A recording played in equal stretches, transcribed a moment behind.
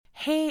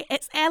Hey,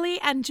 it's Ellie,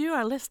 and you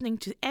are listening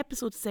to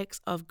episode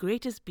 6 of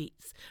Greatest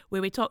Beats,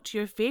 where we talk to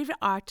your favourite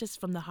artists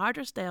from the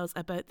harder styles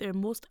about their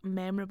most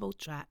memorable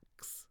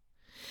tracks.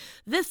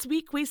 This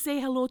week, we say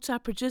hello to a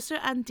producer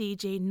and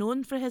DJ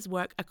known for his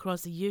work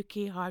across the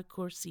UK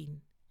hardcore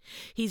scene.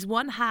 He's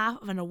one half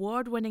of an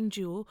award winning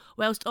duo,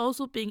 whilst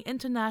also being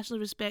internationally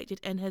respected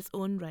in his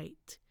own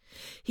right.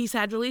 He's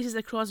had releases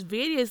across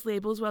various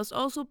labels, whilst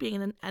also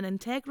being an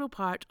integral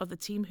part of the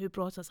team who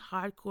brought us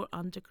hardcore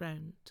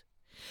underground.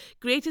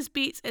 Greatest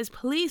Beats is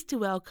pleased to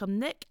welcome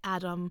Nick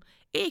Adam,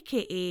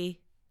 aka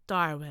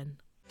Darwin.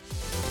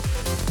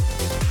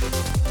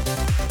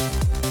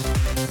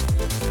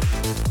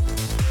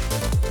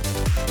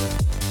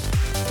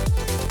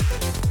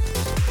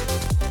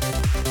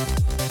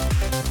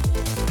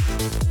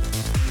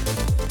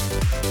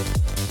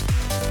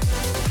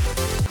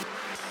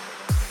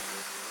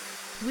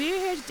 We're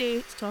here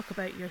today to talk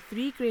about your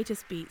 3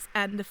 greatest beats,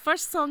 and the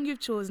first song you've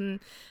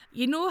chosen,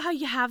 you know how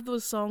you have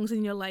those songs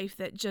in your life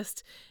that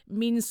just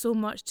mean so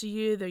much to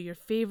you. They're your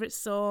favourite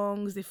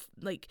songs. They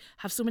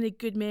have so many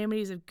good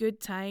memories of good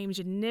times.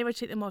 You never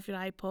take them off your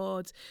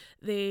iPod.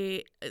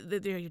 They're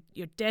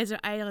your desert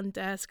island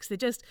discs. They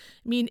just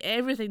mean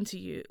everything to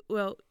you.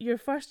 Well, your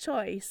first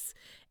choice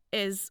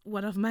is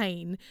one of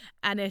mine,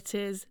 and it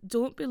is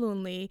Don't Be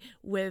Lonely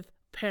with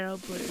Pearl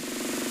Blue.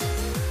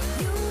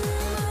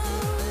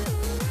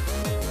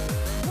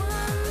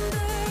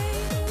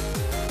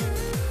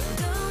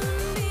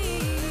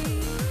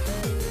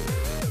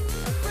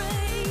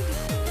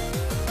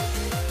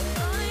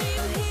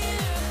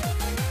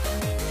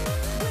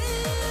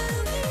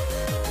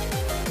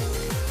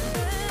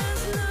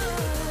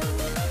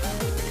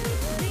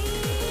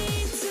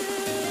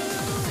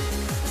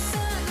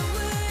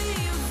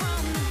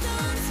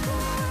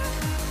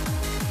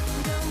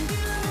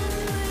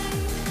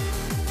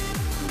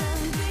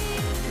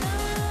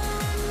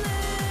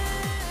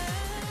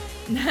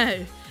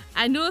 Now,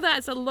 I know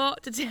that's a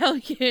lot to tell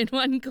you in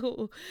one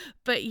go,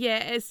 but yeah,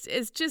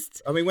 it's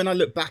just... I mean, when I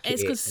look back at it...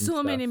 It's got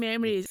so many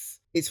memories.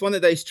 It's one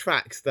of those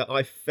tracks that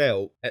I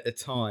felt at the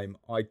time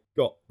I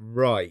got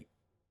right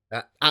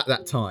at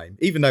that time.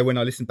 Even though when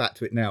I listen back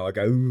to it now, I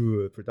go,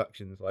 ooh,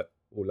 production's like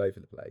all over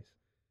the place.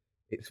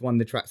 It's one of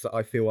the tracks that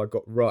I feel I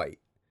got right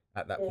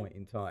at that point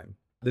in time.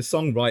 The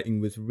songwriting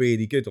was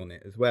really good on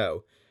it as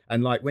well.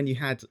 And like when you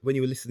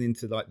were listening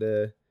to like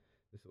the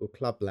sort of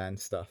Clubland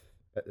stuff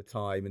at the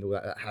time and all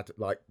that had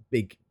like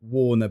big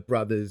Warner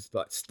Brothers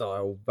like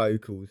style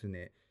vocals in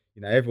it,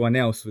 you know, everyone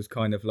else was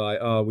kind of like,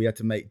 oh, we had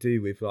to make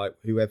do with like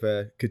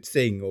whoever could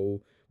sing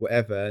or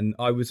whatever. And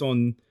I was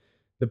on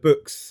the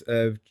books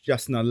of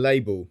Just Another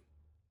Label.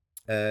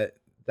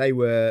 They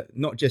were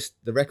not just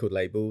the record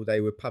label,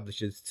 they were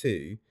publishers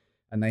too,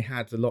 and they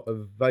had a lot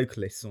of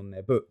vocalists on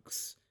their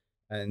books.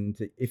 And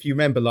if you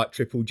remember like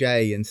Triple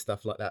J and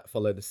stuff like that,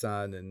 Follow the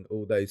Sun and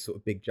all those sort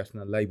of big Just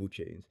Another Label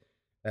tunes,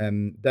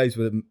 those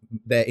were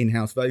their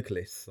in-house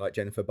vocalists like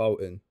Jennifer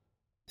Bolton,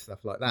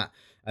 stuff like that.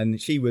 And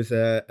she was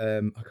I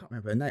can't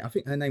remember her name. I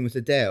think her name was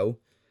Adele,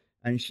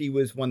 and she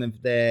was one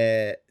of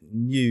their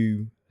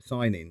new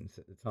signings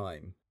at the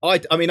time.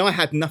 I mean, I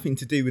had nothing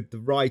to do with the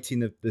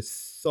writing of the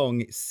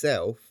song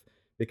itself,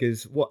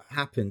 because what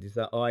happened is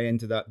that I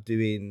ended up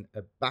doing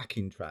a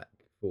backing track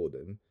for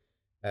them,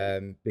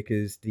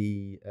 because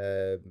the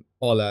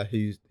Ola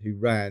who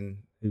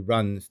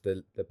runs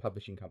the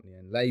publishing company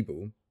and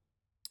label,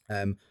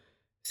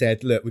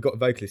 said, look, we've got a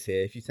vocalist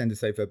here. If you send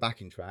us over a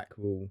backing track,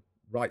 we'll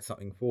write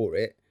something for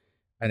it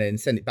and then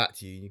send it back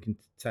to you. You can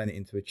turn it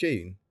into a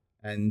tune.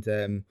 And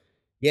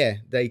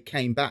they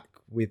came back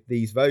with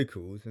these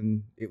vocals,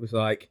 and it was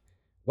like,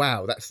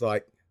 wow, that's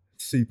like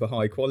super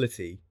high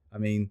quality. I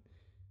mean,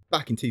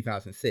 back in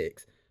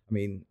 2006, I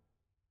mean,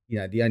 you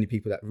know, the only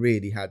people that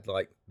really had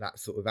like that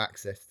sort of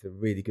access to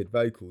really good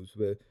vocals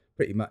were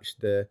pretty much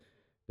the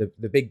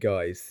big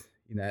guys,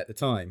 you know, at the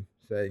time.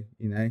 So,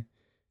 you know,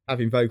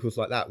 having vocals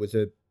like that was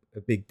a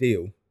big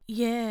deal.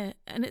 Yeah,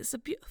 and it's a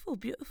beautiful,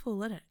 beautiful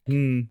lyric.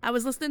 I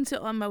was listening to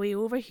it on my way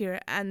over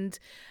here, and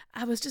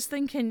I was just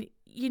thinking,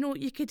 you know,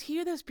 you could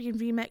hear this being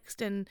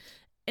remixed in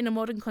a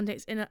modern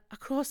context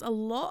across a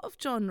lot of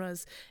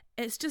genres.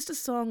 It's just a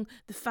song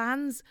the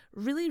fans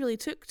really, really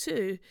took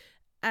to,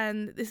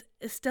 and this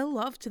is still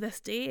loved to this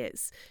day.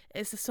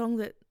 It's a song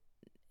that,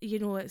 you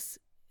know, it's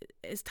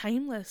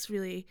timeless,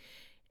 really.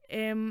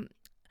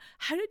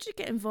 How did you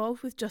get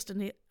involved with Just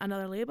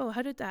Another Label?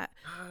 How did that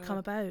come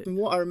about? From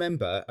what I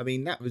remember, I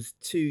mean,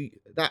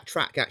 that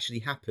track actually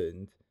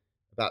happened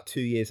about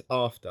 2 years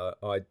after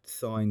I'd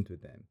signed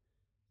with them.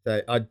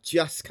 So I'd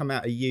just come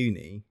out of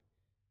uni,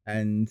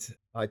 and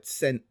I'd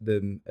sent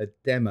them a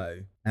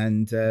demo,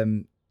 and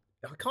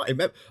I can't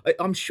remember.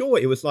 I'm sure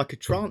it was like a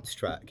trance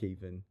track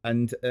even,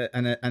 and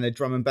a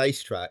drum and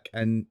bass track,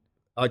 and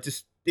I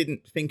just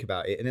didn't think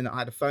about it. And then I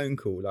had a phone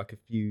call like a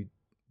few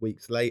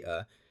weeks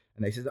later,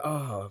 and they said,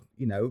 oh,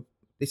 you know,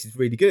 this is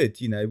really good.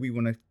 You know, we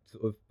want to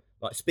sort of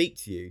like speak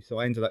to you. So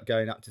I ended up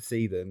going up to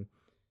see them,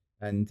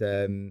 and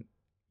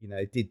you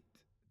know, did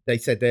they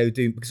said they were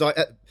doing, because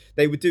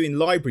they were doing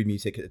library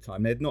music at the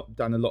time. They had not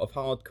done a lot of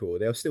hardcore.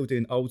 They were still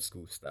doing old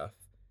school stuff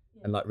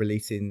and like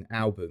releasing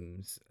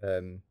albums,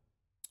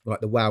 like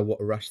the Wow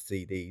What a Rush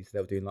CDs. They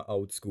were doing like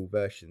old school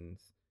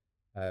versions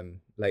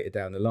later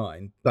down the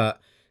line, but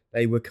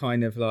they were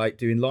kind of like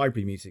doing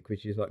library music,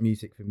 which is like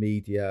music for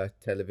media,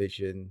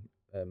 television,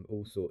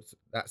 all sorts,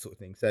 that sort of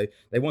thing. So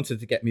they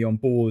wanted to get me on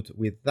board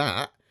with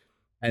that,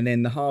 and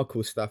then the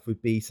hardcore stuff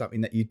would be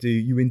something that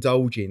you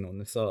indulge in on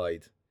the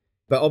side.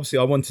 But obviously,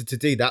 I wanted to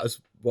do that.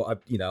 As what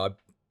I've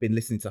been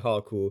listening to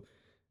hardcore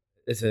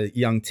as a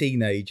young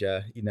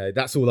teenager.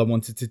 That's all I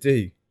wanted to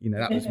do.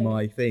 That was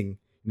my thing.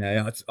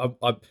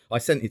 I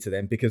sent it to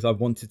them because I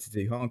wanted to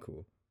do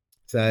hardcore.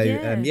 So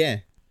Yeah. yeah.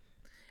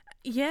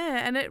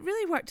 Yeah, and it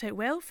really worked out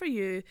well for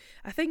you.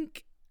 I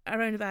think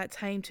around about that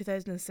time,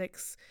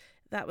 2006,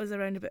 that was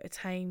around about a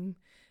time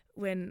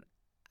when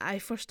I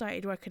first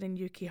started working in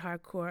UK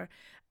hardcore,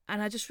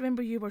 and I just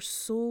remember you were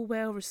so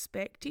well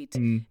respected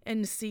Mm.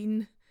 in the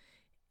scene.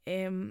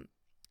 And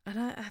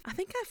I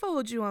think I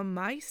followed you on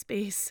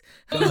MySpace.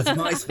 God,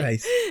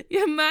 MySpace.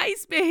 Yeah,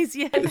 MySpace,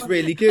 yeah. It was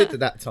really good at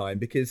that time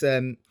because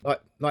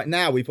like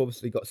now we've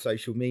obviously got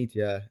social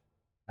media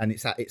and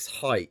it's at its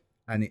height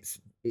and it's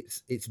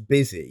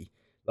busy.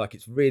 Like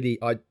it's really,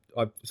 I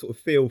sort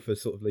of feel for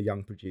sort of the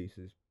young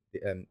producers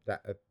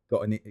that have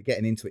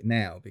getting into it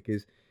now,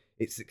 because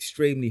it's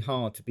extremely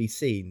hard to be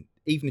seen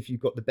even if you've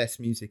got the best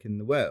music in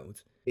the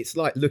world. It's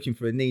like looking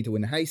for a needle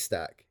in a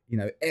haystack.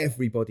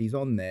 Everybody's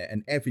on there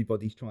and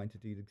everybody's trying to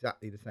do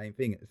exactly the same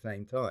thing at the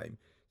same time.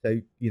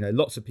 So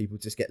lots of people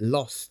just get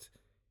lost.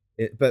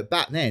 But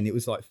back then it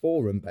was like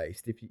forum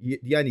based. If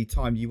the only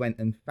time you went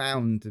and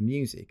found the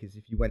music is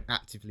if you went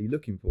actively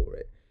looking for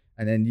it,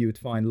 and then you would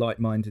find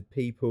like-minded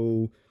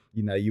people.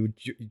 You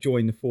would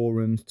join the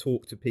forums,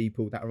 talk to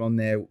people that are on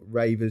there,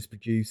 ravers,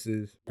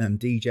 producers, and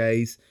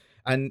DJs.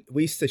 And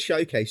we used to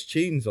showcase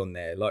tunes on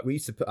there. Like we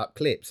used to put up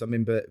clips. I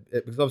remember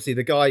it was obviously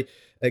the guy,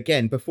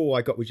 again, before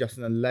I got with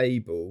Justin and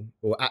Label,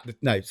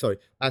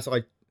 as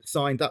I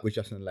signed up with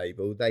Justin and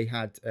Label, they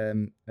had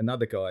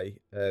another guy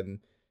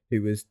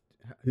who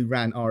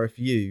ran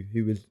RFU,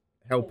 who was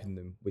helping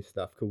them with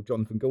stuff, called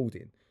Jonathan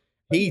Goulding.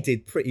 He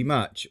did pretty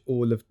much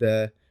all of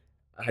the,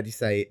 how do you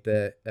say it,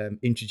 the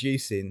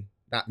introducing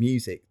that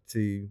music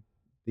to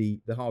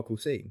the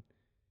hardcore scene.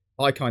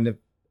 I kind of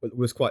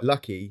was quite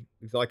lucky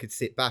because I could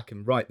sit back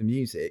and write the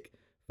music,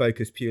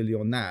 focus purely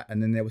on that,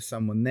 and then there was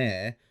someone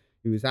there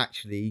who was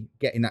actually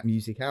getting that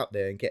music out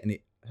there and getting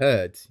it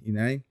heard,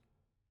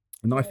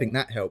 and I think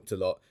that helped a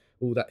lot.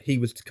 All that, he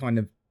was kind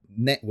of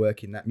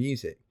networking that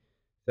music.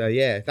 So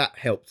yeah, that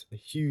helped a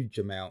huge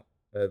amount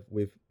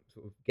with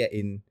sort of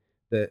getting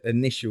the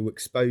initial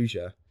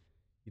exposure,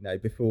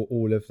 before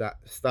all of that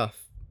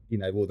stuff,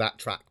 well, that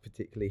track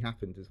particularly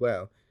happened as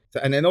well.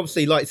 So, and then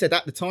obviously, like I said,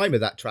 at the time of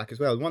that track as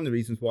well, one of the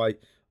reasons why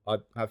I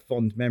have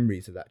fond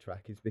memories of that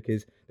track is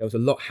because there was a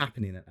lot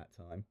happening at that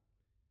time.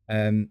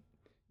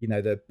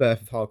 The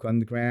birth of Hardcore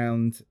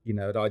Underground,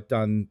 I'd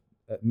done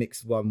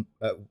mixed one,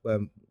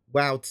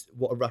 Wow,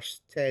 What a Rush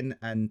 10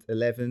 and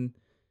 11.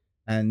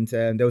 And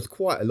there was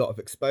quite a lot of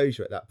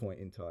exposure at that point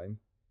in time.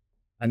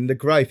 And the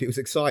growth, it was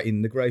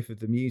exciting, the growth of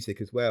the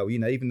music as well.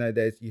 Even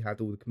though you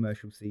had all the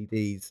commercial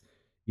CDs,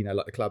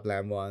 like the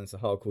Clubland ones, the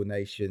Hardcore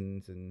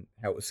Nations and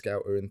Helter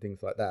Skelter and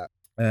things like that.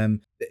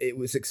 It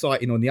was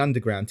exciting on the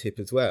underground tip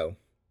as well,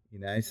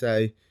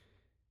 So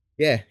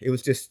yeah, it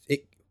was just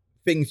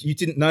things you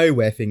didn't know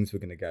where things were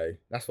going to go.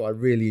 That's why I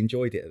really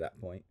enjoyed it at that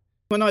point.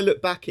 When I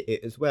look back at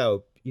it as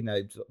well,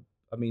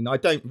 I mean, I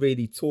don't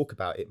really talk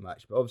about it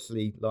much, but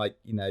obviously, like,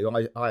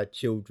 I had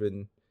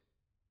children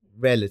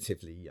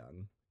relatively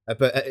young.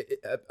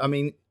 I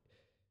mean,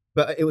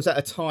 but it was at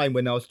a time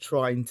when I was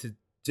trying to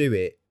do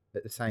it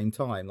at the same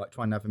time, like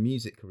trying to have a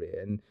music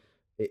career, and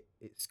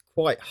it's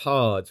quite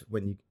hard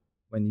when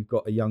you've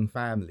got a young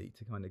family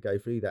to kind of go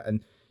through that.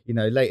 And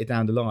later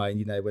down the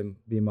line, when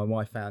me and my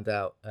wife found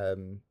out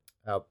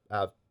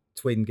our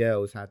twin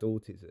girls had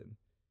autism,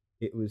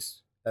 it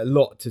was a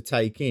lot to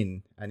take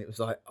in, and it was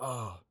like,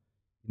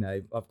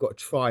 I've got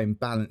to try and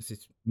balance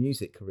this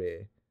music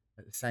career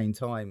at the same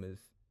time as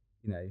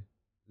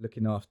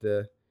looking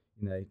after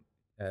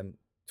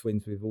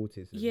twins with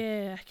autism.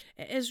 Yeah,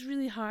 it is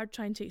really hard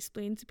trying to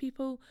explain to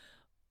people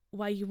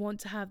why you want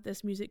to have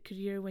this music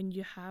career when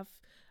you have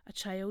a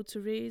child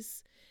to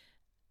raise,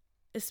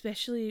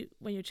 especially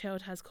when your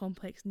child has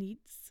complex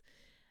needs.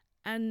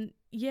 And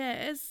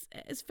yeah,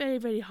 it's very,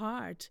 very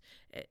hard.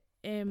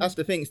 That's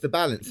the thing; it's the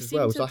balance as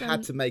well. So I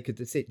had to make a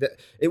decision. That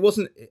it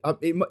wasn't.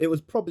 It was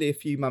probably a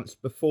few months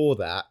before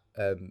that.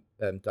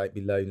 Don't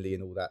Be Lonely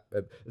and all that.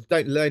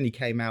 Don't Be Lonely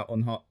came out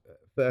on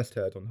first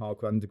heard on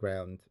Hardcore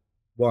Underground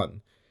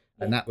 1,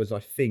 and that was, I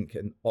think,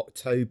 an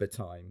October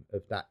time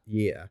of that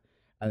year.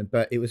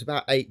 But it was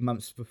about 8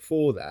 months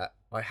before that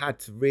I had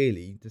to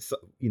really,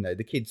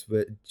 the kids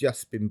were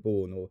just been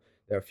born or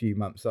they're a few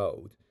months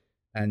old,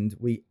 and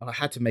I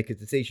had to make a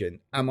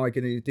decision: am I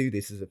going to do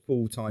this as a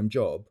full-time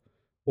job,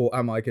 or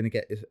am I going to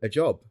get a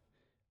job?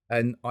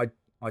 And I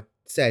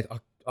said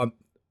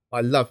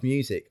I love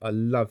music. I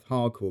love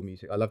hardcore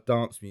music. I love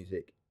dance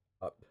music.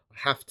 I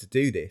have to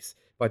do this.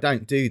 If I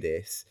don't do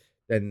this,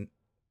 then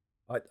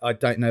I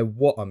don't know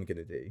what I'm going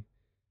to do.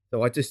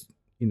 So I just,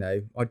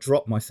 I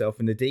dropped myself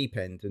in the deep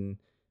end. And,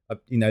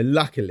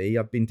 luckily,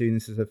 I've been doing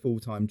this as a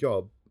full-time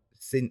job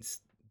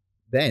since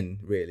then,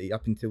 really,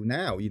 up until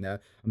now.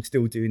 I'm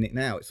still doing it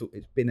now. It's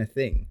been a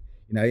thing,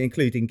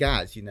 including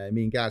Gaz. Me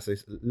and Gaz are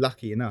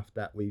lucky enough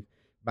that we've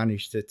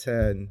managed to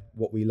turn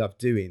what we love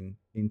doing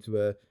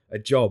into a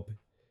job.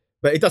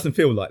 But it doesn't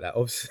feel like that,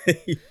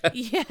 obviously.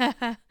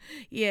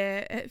 Yeah,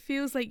 it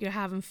feels like you're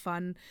having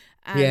fun,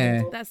 and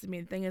Yeah. that's the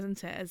main thing,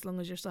 isn't it? As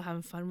long as you're still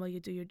having fun while you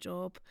do your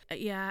job.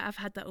 Yeah, I've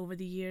had that over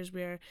the years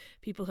where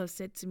people have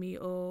said to me,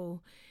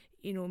 "Oh,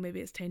 maybe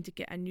it's time to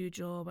get a new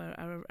job,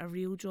 or a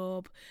real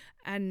job,"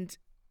 and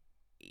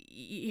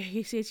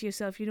you say to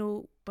yourself,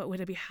 but would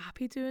I be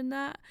happy doing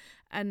that?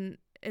 And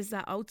is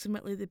that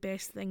ultimately the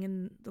best thing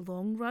in the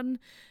long run?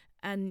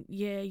 And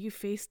yeah, you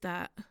faced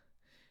that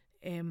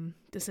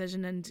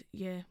decision, and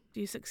yeah,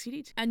 you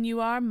succeeded, and you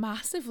are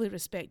massively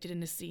respected in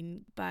the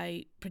scene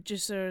by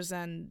producers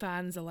and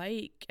fans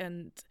alike.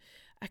 And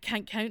I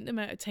can't count the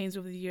amount of times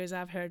over the years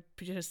I've heard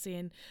producers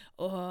saying,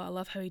 "Oh, I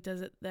love how he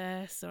does it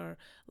this," or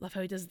 "love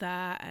how he does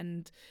that,"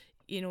 and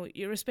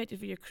you're respected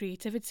for your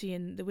creativity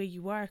and the way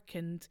you work.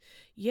 And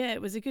yeah,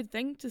 it was a good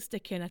thing to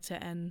stick in at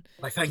it and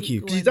I thank keep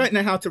you, because you going. don't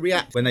know how to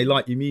react when they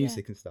like your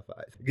music Yeah. and stuff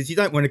like that. Because you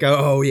don't want to go,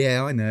 "Oh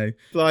yeah, I know."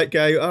 Like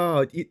go,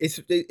 "Oh,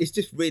 it's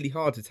just really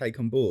hard to take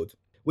on board."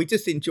 We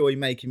just enjoy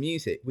making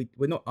music.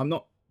 We're not. I'm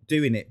not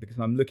doing it because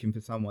I'm looking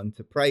for someone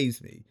to praise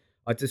me.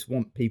 I just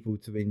want people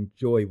to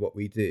enjoy what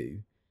we do,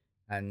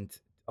 and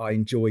I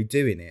enjoy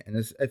doing it. And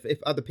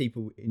if other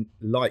people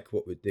like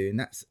what we're doing,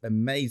 that's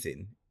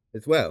amazing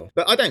as well.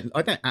 But I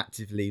don't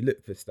actively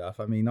look for stuff.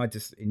 I mean, I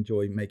just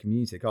enjoy making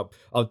music.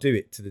 I'll do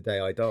it to the day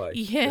I die.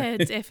 Yeah,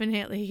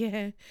 definitely.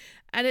 Yeah.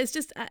 And it's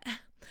just,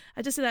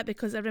 I just say that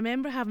because I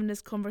remember having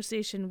this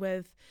conversation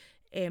with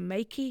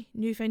Mikey,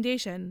 New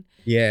Foundation,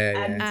 Yeah,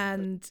 yeah.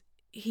 and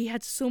he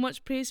had so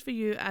much praise for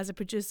you as a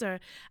producer.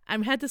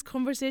 And we had this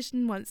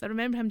conversation once. I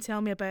remember him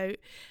telling me about,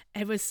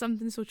 it was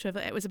something so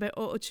trivial. It was about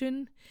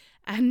autotune.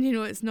 And,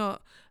 it's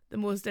not the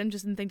most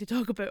interesting thing to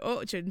talk about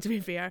autotune, to be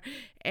fair.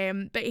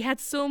 But he had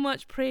so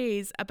much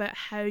praise about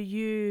how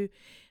you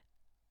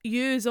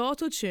use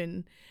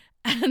autotune.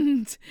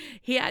 And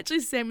he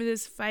actually sent me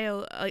this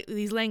file, like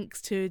these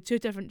links to two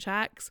different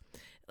tracks,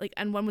 like,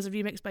 and one was a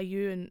remix by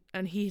you,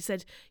 and he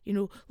said,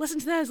 listen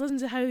to this, listen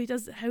to how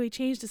he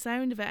changed the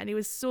sound of it. And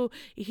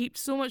he heaped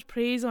so much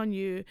praise on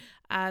you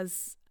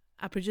as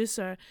a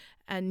producer.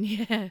 And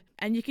yeah,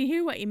 and you can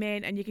hear what he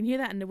meant, and you can hear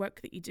that in the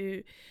work that you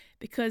do,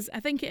 because I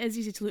think it is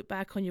easy to look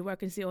back on your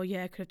work and say, oh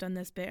yeah, I could have done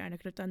this better and I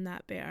could have done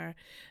that better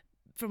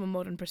from a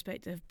modern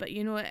perspective. But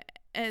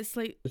it's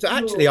like, So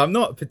actually, I'm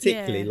not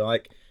particularly yeah.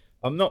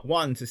 I'm not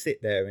one to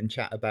sit there and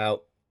chat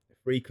about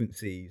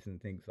frequencies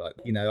and things like.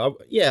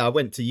 I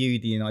went to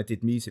uni and I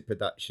did music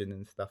production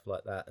and stuff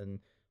like that, and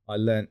I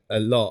learnt a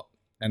lot.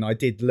 And I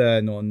did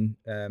learn on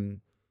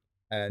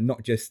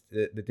not just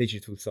the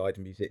digital side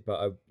of music, but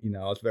I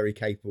was very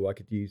capable. I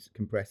could use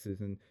compressors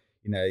and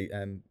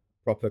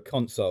proper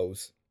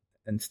consoles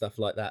and stuff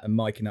like that, and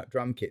miking up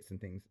drum kits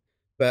and things.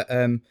 But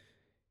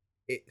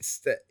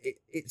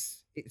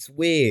it's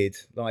weird,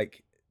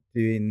 like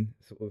doing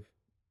sort of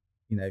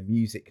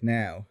music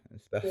now and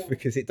stuff,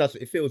 because it does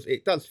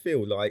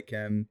feel like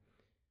I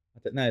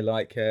don't know,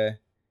 like a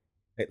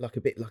bit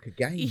like a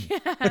game.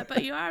 Yeah,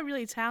 but you are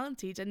really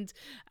talented. And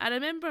I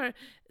remember,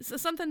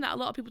 something that a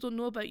lot of people don't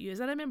know about you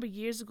is, I remember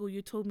years ago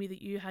you told me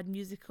that you had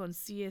music on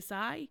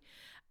CSI.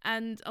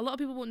 And a lot of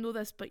people won't know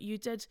this, but you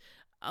did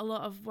a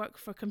lot of work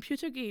for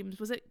computer games.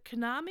 Was it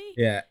Konami?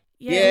 Yeah.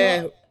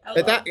 Yeah.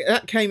 Yeah,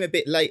 that came a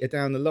bit later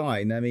down the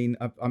line. I mean,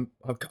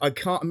 I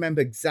can't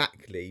remember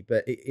exactly,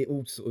 but it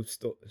all sort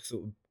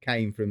of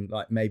came from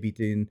like maybe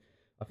doing.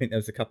 I think there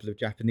was a couple of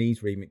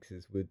Japanese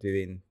remixes we were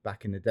doing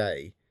back in the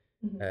day,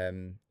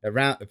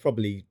 around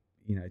probably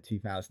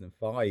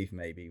 2005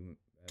 maybe,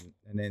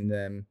 and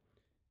then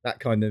that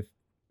kind of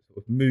sort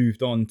of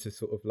moved on to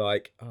sort of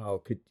like, oh,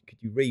 could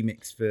you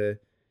remix for?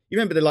 You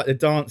remember the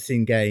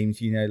dancing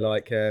games,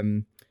 like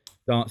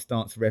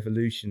Dance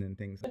Revolution and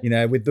things,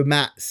 with the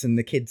mats and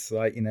the kids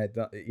like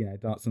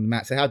dance on the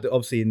mats. They had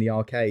obviously in the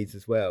arcades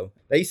as well.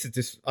 They used to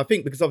just, I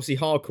think, because obviously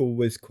hardcore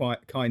was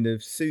quite kind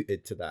of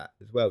suited to that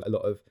as well. A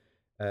lot of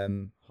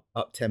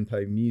up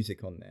tempo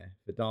music on there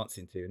for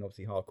dancing to, and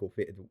obviously hardcore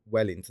fitted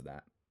well into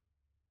that.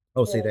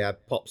 Obviously they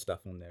had pop stuff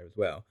on there as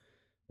well,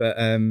 but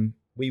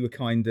we were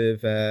kind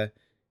of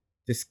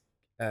just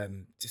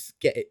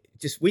get it.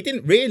 Just we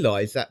didn't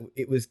realise that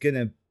it was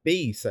gonna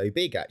be so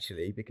big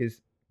actually,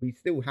 because we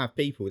still have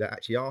people that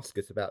actually ask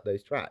us about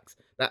those tracks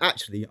that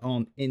actually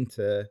aren't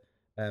into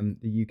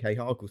the UK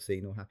hardcore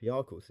scene or happy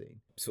hardcore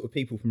scene. Sort of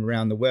people from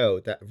around the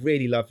world that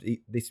really love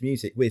this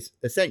music, which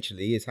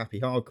essentially is happy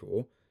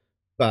hardcore,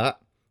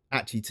 but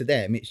actually to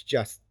them it's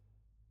just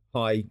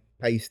high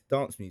paced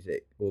dance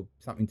music or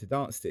something to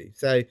dance to.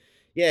 So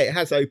yeah, it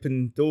has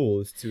opened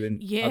doors to other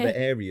Yeah.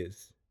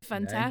 areas.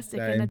 Fantastic.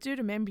 So, And I do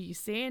remember you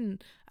saying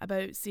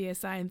about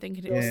CSI and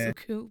thinking it was so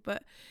cool.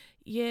 But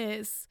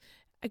yeah,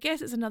 I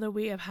guess it's another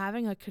way of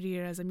having a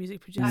career as a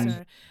music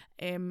producer,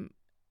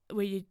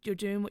 where you're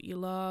doing what you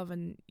love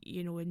and,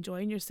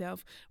 enjoying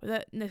yourself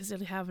without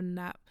necessarily having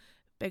that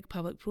big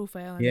public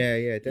profile. And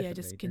definitely.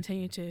 just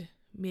continue to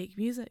make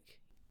music.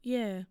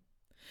 Yeah.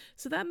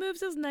 So that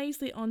moves us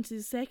nicely on to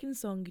the second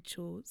song you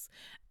chose,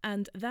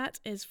 and that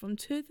is from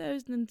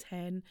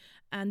 2010,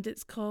 and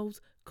it's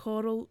called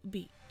Coral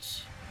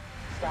Beach.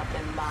 Stop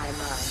in my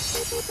mind.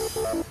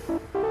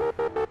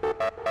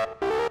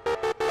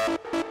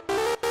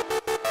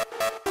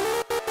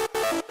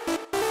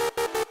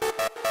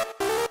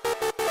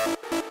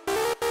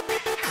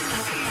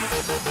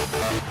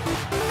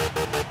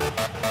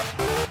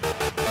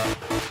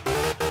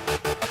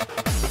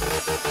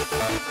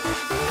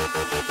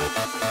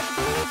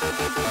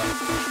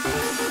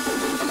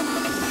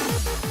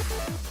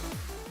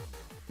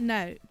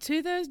 Now,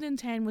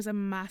 2010 was a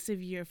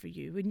massive year for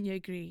you, wouldn't you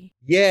agree?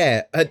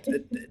 Yeah, it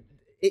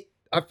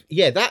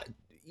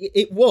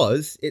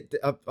was.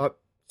 I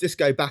just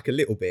go back a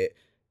little bit.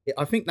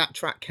 I think that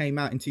track came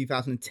out in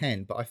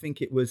 2010, but I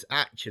think it was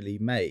actually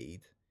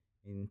made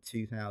in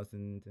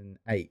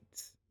 2008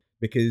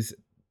 because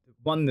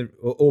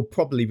or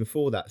probably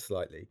before that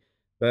slightly.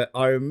 But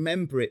I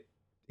remember it.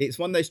 It's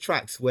one of those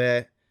tracks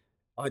where,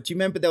 do you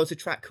remember there was a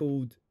track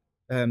called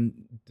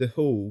The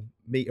Hall,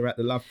 Meet Her at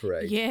the Love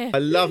Parade? Yeah. I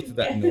loved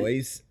that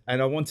noise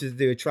and I wanted to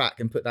do a track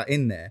and put that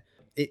in there.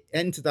 It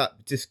ended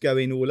up just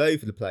going all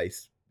over the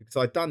place because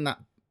I'd done that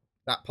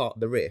part of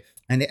the riff,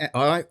 and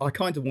I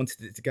kind of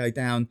wanted it to go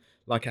down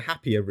like a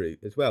happier route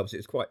as well, because it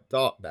was quite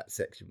dark, that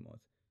section was.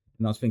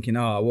 And I was thinking,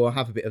 I'll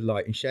have a bit of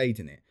light and shade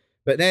in it.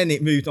 But then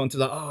it moved on to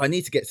like, I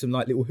need to get some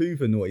like little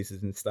Hoover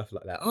noises and stuff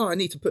like that. I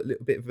need to put a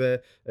little bit of a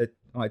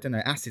I don't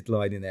know, acid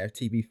line in there,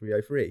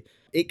 TB303.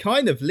 It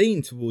kind of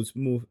leaned towards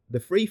more the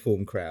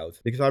freeform crowd,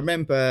 because I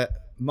remember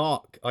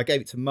I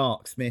gave it to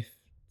Mark Smith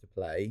to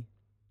play,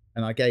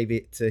 and I gave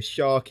it to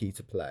Sharky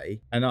to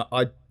play, and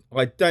I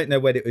don't know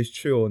whether it was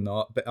true or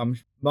not, but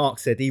Mark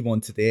said he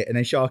wanted it, and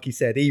then Sharky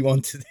said he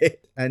wanted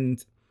it,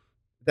 and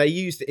they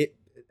used it,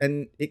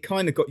 and it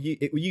kind of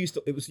it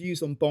was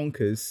used on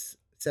Bonkers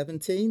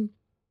 17.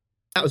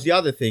 That was the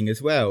other thing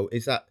as well,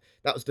 is that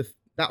was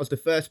the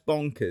first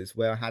Bonkers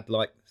where I had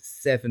like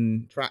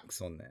 7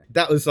 tracks on there.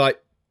 That was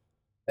like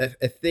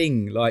a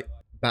thing like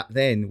back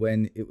then,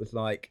 when it was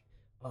like,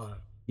 like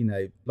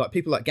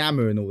people like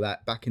Gamma and all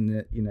that back in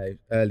the,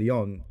 early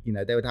on,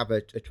 they would have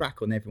a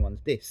track on everyone's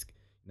disc,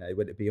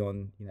 whether it be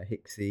on,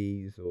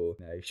 Hixies or,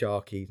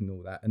 Sharkies and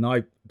all that. And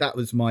that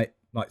was my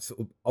like sort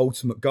of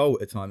ultimate goal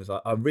at the time. Is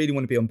like, I really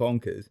want to be on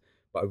Bonkers,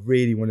 but I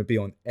really want to be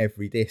on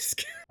every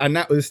disc. And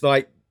that was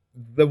like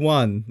the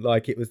one,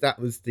 like that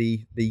was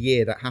the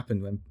year that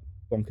happened when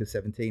Bonkers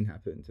 17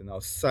 happened, and I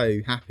was so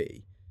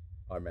happy,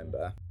 I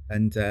remember.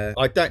 And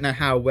I don't know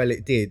how well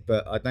it did,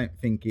 but I don't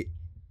think it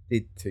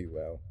did too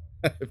well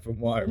from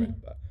what I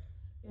remember.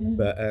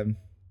 But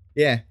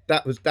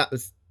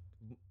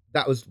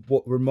that was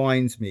what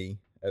reminds me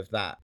of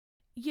that.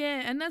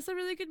 Yeah, and that's a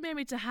really good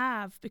memory to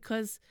have,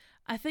 because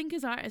I think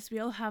as artists we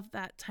all have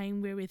that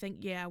time where we think,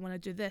 yeah, I want to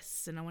do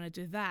this and I want to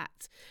do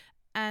that.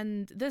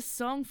 And this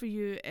song for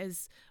you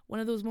is one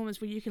of those moments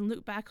where you can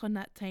look back on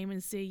that time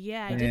and say,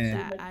 yeah, I did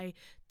that. I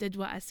did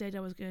what I said I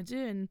was going to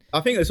do. And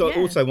I think it was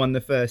also one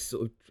of the first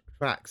sort of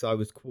tracks I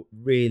was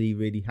really,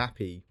 really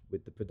happy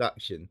with the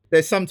production.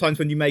 There's sometimes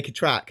when you make a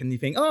track and you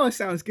think, it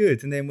sounds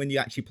good. And then when you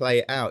actually play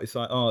it out, it's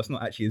like, it's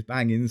not actually as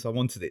banging as I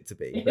wanted it to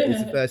be. But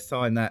it's the first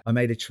time that I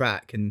made a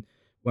track, and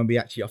when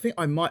I think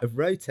I might have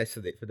road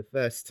tested it for the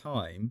first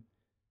time.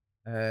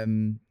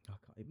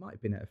 It might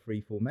have been at a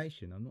free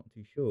formation. I'm not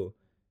too sure.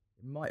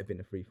 It might have been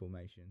a free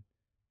formation.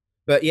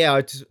 But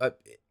yeah,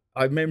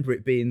 I remember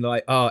it being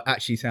like, it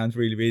actually sounds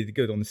really, really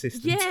good on the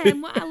system. Yeah, too.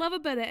 and what I love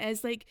about it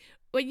is, like,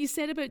 what you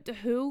said about The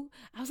Who,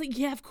 I was like,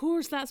 yeah, of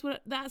course, that's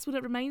what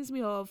it reminds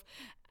me of.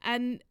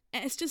 And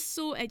it's just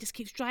so, it just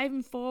keeps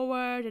driving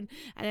forward, and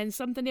then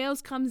something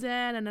else comes in,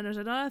 and then there's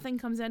another thing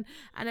comes in,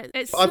 and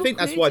it's so I think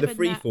that's why the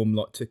creative freeform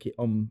lot took it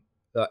on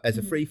as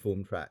a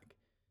freeform track.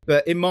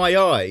 But in my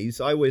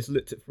eyes, I always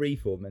looked at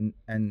freeform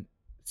and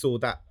saw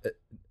that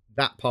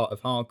part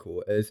of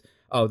hardcore as,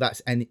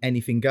 that's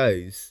anything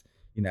goes.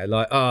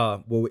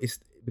 It's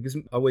because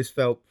I always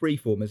felt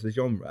freeform as a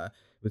genre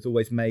was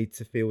always made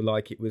to feel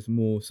like it was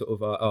more sort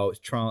of it's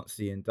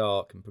trancey and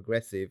dark and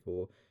progressive,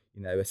 or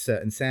a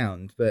certain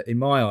sound. But in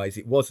my eyes,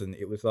 it wasn't.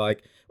 It was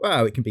like,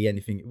 wow, it can be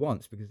anything it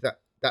wants, because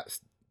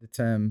that's the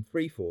term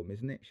freeform,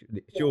 isn't it?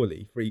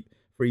 Surely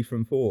free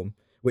from form,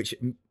 which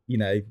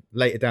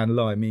later down the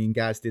line, me and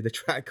Gaz did a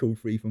track called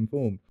Free From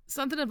Form.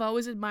 Something I've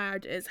always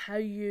admired is how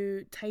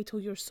you title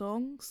your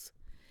songs,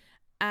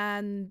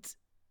 and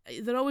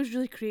they're always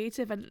really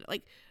creative. And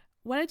like,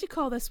 why did you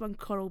call this one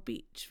Coral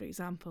Beach, for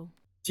example?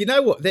 Do you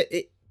know what?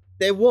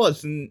 There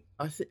was, and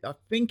I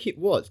think it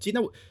was. Do you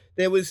know?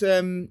 There was.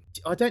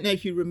 I don't know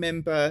if you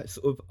remember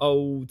sort of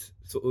old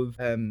sort of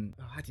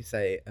how do you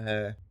say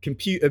it?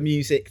 Computer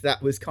music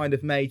that was kind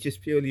of made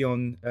just purely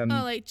on. Oh,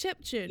 like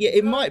chiptune. Yeah,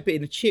 it might be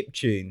in a chip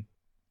tune.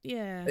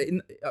 Yeah.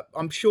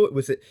 I'm sure it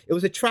was. It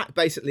was a track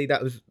basically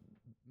that was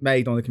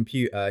made on a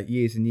computer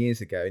years and years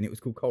ago, and it was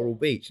called Coral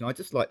Beach, and I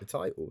just liked the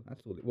title.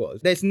 That's all it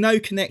was. There's no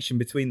connection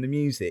between the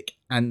music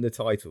and the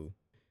title.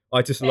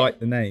 I just like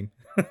the name.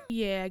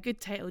 Yeah, a good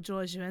title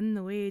draws you in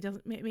the way.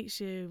 Doesn't makes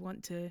you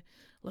want to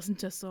listen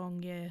to a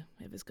song. Yeah,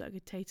 if it's got a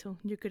good title,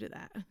 you're good at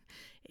that.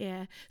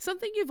 Yeah,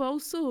 something you've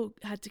also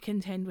had to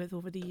contend with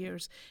over the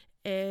years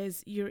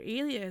is your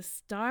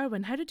alias,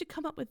 Darwin. How did you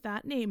come up with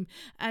that name?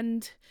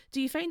 And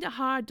do you find it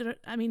hard?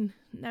 I mean,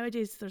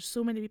 nowadays there's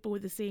so many people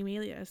with the same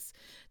alias.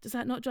 Does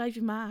that not drive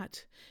you mad?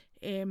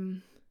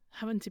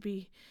 Having to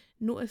be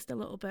noticed a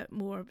little bit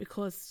more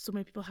because so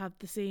many people have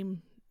the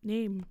same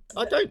name.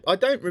 I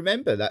don't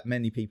remember that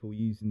many people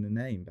using the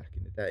name back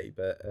in the day,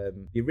 but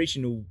the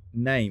original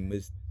name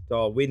was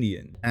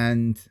Darwinian,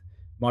 and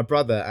my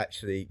brother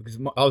actually, because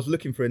I was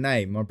looking for a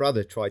name, my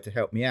brother tried to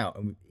help me out,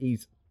 and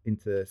he's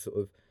into sort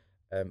of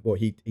well,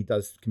 he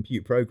does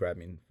computer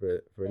programming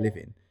for a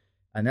living,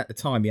 and at the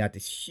time he had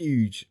this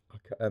huge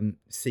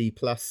C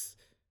plus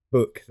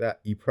book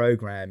that you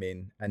program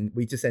in, and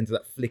we just ended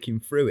up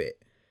flicking through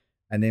it,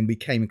 and then we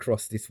came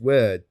across this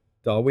word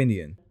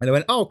Darwinian, and I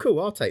went, oh cool,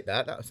 I'll take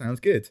that, that sounds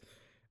good,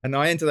 and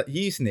I ended up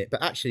using it.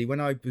 But actually when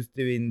I was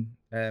doing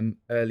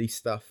early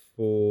stuff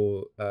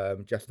for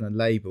just on a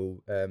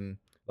label,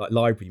 like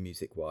library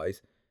music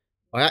wise,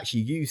 I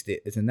actually used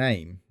it as a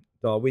name,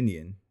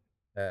 Darwinian,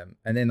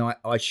 and then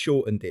I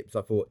shortened it because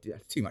I thought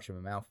that's too much of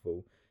a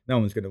mouthful, no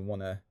one's going to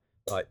want to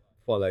like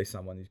follow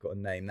someone who's got a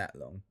name that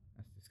long.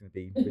 It's going to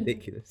be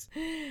ridiculous.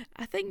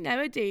 I think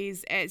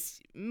nowadays it's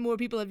more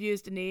people have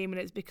used the name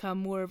and it's become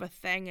more of a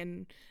thing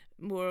and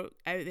more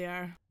out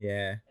there.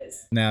 Yeah.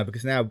 Now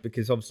because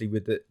obviously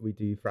we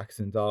do Fracas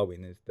and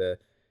Darwin as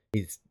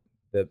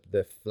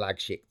the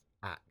flagship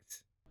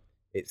act.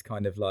 It's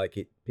kind of like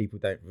it. People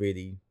don't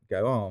really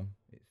go, oh,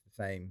 it's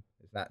the same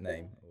as that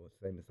name or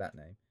the same as that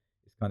name.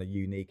 It's kind of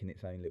unique in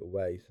its own little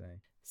way. So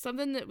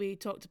something that we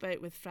talked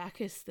about with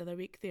Fracas the other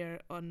week there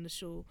on the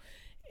show,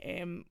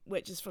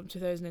 which is from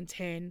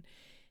 2010,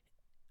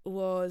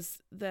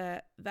 was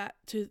that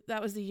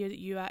was the year that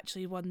you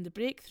actually won the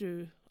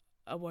Breakthrough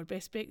Award,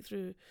 Best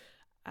Breakthrough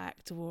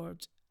Act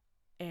Award,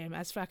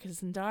 as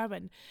Fracas and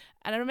Darwin.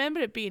 And I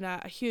remember it being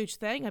a huge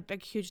thing, a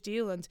big, huge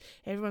deal, and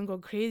everyone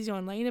going crazy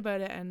online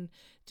about it and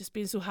just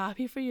being so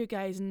happy for you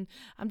guys. And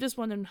I'm just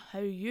wondering how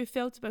you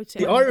felt about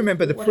it. I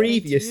remember the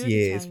previous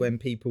years when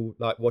people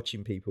like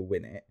watching people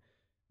win it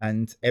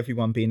and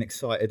everyone being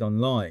excited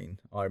online.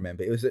 I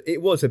remember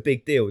it was a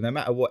big deal, no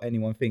matter what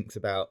anyone thinks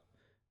about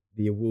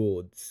the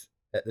awards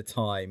at the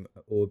time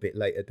or a bit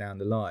later down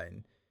the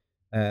line.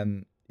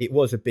 It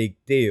was a big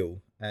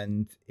deal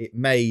and it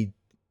made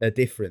a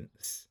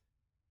difference.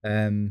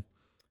 And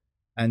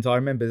I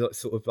remember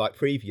sort of like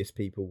previous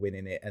people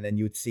winning it, and then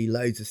you would see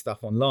loads of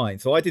stuff online.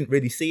 So I didn't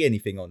really see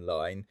anything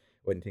online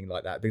or anything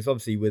like that because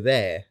obviously we're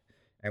there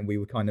and we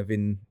were kind of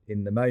in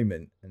the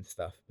moment and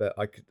stuff. But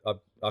I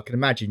can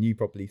imagine you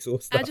probably saw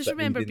stuff. I just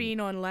remember being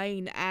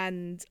online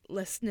and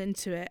listening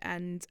to it,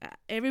 and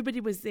everybody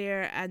was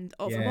there and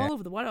from all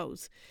over the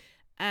world.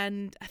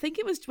 And I think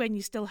it was when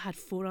you still had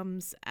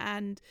forums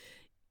and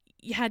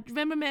you had,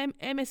 remember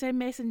MSN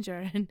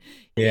Messenger, and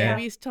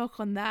we used to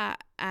talk on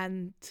that,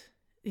 and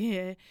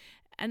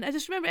and I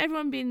just remember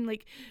everyone being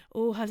like,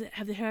 oh, have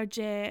they heard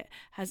yet?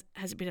 Has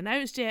it been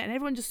announced yet? And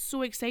everyone just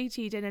so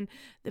excited, and then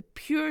the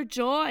pure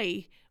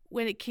joy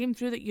when it came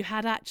through that you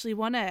had actually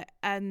won it.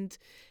 And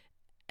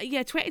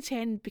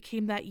 2010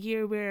 became that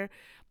year where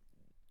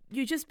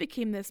you just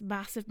became this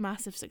massive,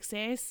 massive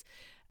success.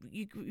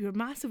 You're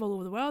massive all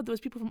over the world. There was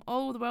people from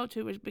all over the world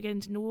who were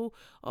beginning to know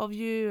of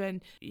you,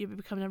 and you were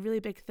becoming a really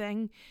big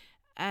thing.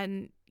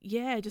 And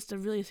just a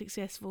really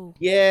successful.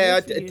 We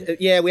had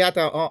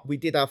we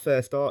did our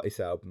first artist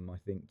album, I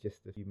think,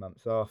 just a few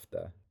months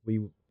after.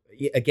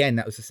 Again,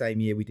 that was the same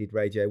year we did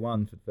Radio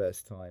 1 for the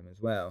first time as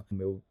well. And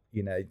we'll,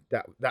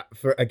 that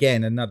for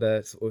again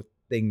another sort of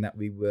thing that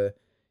we were,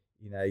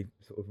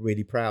 sort of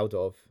really proud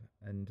of,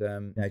 and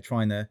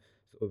trying to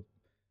sort of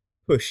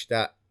push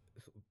that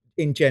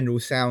in general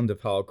sound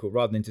of hardcore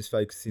rather than just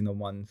focusing on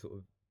one sort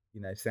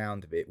of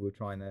sound of it. We're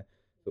trying to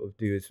sort of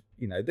do as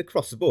the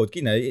cross the board.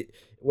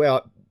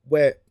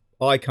 Where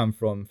I come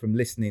from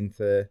listening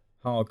to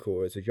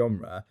hardcore as a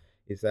genre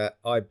is that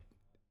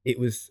it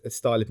was a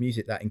style of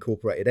music that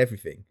incorporated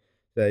everything.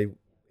 So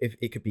if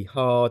it could be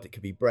hard, it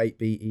could be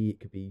breakbeaty, it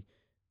could be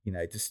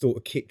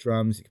distorted kick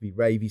drums, it could be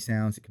ravey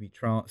sounds, it could be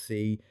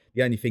trancey.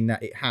 The only thing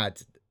that it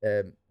had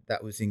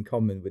that was in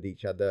common with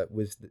each other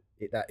was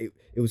that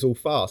it was all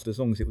fast. As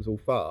long as it was all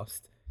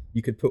fast,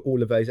 you could put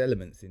all of those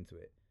elements into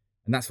it,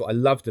 and that's what I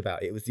loved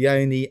about it. It was the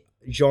only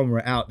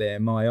genre out there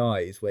in my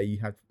eyes where you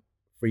had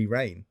free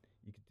reign.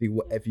 You could do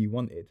whatever you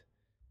wanted,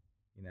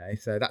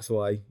 so that's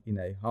why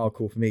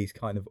hardcore for me has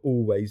kind of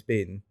always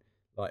been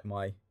like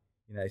my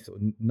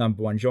sort of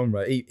number one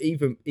genre.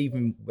 Even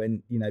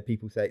when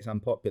people say it's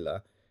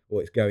unpopular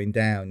or it's going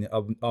down,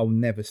 I'll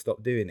never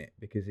stop doing it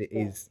because it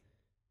is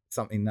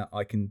something that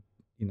I can.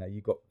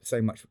 You've got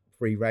so much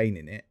free reign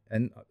in it,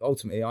 and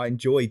ultimately I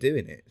enjoy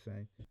doing it. So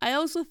I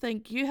also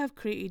think you have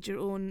created your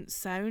own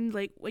sound.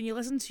 Like when you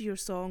listen to your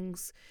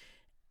songs,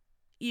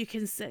 you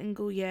can sit and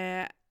go,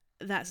 yeah,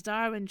 that's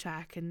Darwin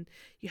track, and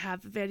you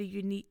have a very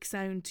unique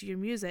sound to your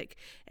music.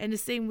 In the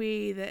same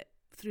way that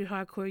through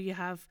hardcore you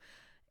have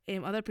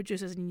other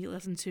producers and you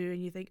listen to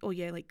and you think, oh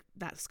yeah, like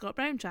that's Scott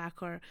Brown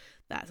track or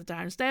that's a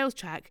Darren Styles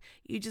track.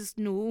 You just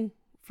know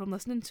from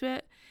listening to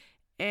it,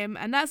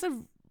 and that's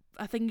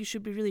a thing you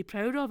should be really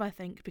proud of. I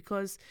think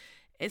because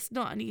it's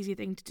not an easy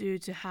thing to do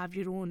to have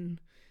your own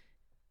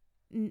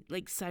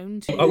like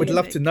sound to I would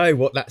love music. to know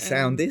what that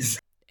sound is.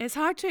 It's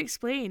hard to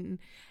explain.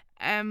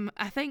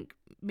 I think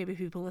maybe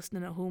people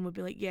listening at home would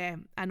be like, yeah,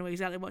 I know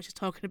exactly what she's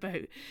talking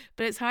about.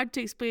 But it's hard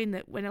to explain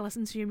that when I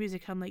listen to your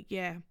music, I'm like,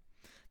 yeah,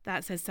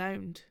 that's his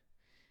sound,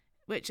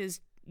 which is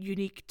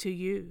unique to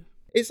you.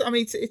 It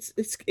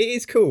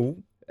is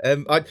cool.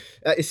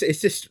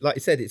 It's just like I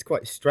said, it's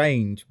quite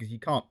strange because you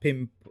can't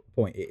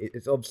pinpoint it.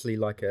 It's obviously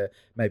like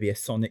maybe a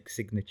sonic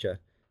signature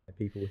that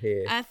people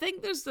hear. I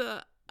think there's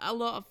a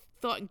lot of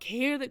thought and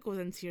care that goes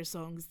into your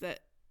songs that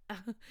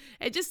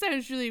it just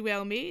sounds really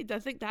well made. I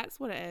think that's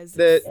what it is.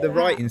 The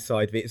writing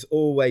side of it's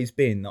always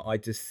been that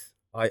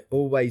I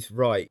always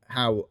write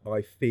how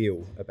I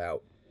feel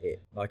about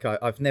it. Like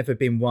I've never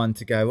been one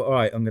to go, all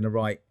right, I'm going to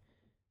write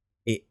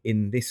it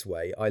in this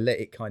way. I let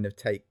it kind of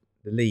take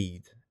the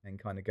lead and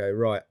kind of go,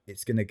 right,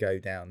 it's going to go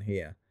down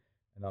here,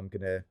 and I'm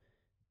going to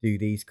do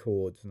these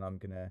chords, and I'm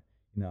going to,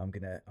 I'm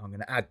going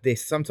to add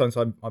this. Sometimes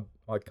I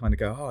kind of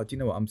go, oh, do you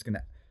know what? I'm going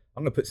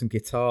to put some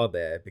guitar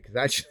there because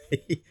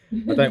actually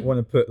I don't want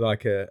to put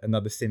like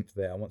another synth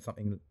there. I want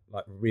something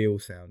like real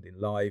sounding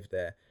live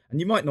there. And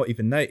you might not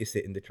even notice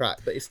it in the track,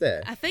 but it's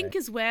there. I think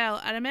as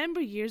well, I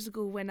remember years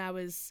ago when I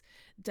was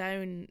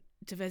down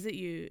to visit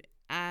you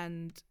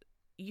and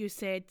you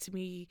said to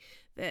me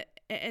that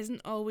it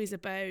isn't always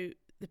about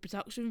the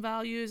production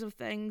values of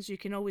things. You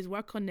can always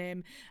work on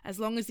them as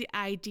long as the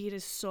idea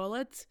is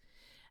solid.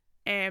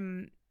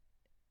 And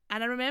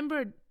I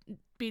remember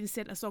being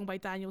sent a song by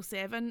Daniel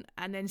Seven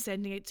and then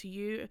sending it to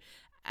you,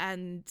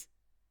 and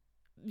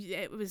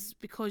it was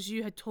because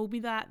you had told me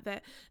that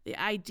the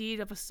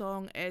idea of a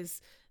song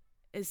is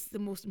the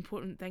most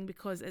important thing,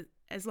 because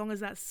as long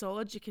as that's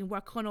solid, you can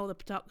work on all the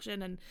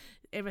production and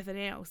everything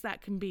else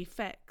that can be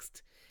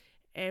fixed,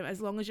 as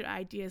long as your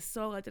idea is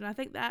solid. And I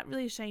think that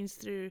really shines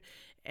through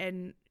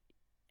in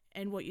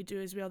what you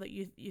do as well, that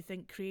you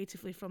think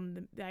creatively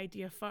from the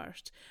idea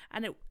first,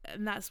 and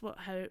that's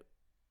how.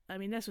 I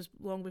mean, this was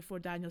long before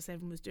Daniel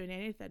Seven was doing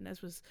anything.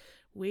 This was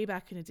way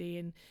back in the day,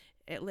 and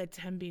it led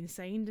to him being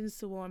signed and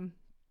so on.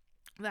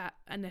 That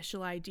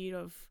initial idea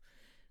of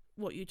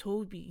what you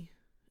told me,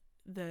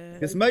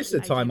 because most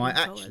of the time I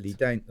actually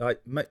don't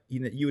like.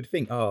 You would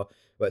think, oh,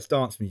 well, it's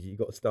dance music. You've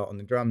got to start on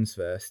the drums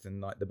first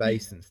and like the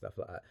bass and stuff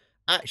like that.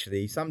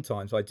 Actually,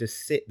 sometimes I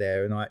just sit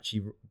there and I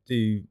actually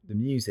do the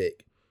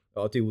music.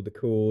 I'll do all the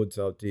chords.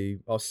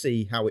 I'll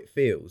see how it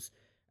feels,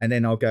 and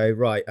then I'll go,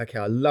 right, okay,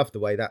 I love the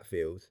way that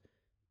feels.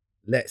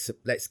 Let's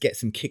get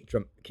some kick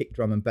drum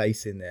and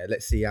bass in there.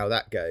 Let's see how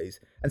that goes.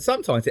 And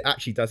sometimes it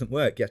actually doesn't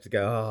work. You have to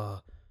go,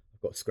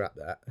 I've got to scrap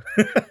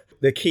that.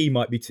 The key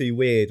might be too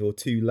weird or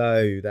too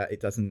low that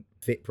it doesn't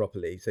fit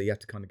properly. So you have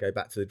to kind of go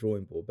back to the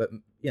drawing board. But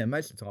yeah,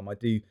 most of the time I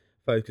do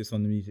focus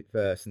on the music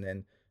first, and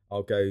then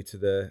I'll go to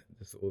the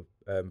sort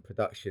of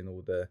production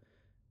or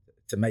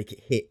to make it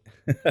hit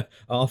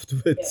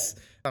afterwards.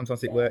 Yeah.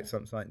 Sometimes it works,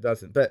 sometimes it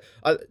doesn't. But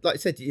like I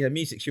said,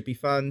 music should be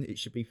fun. It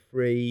should be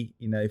free,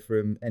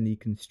 from any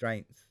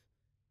constraints.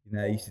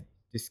 You should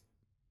just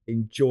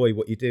enjoy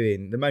what you're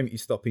doing. The moment you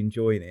stop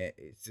enjoying it,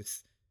 it's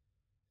just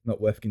not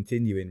worth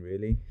continuing,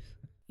 really.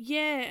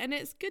 Yeah, and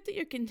it's good that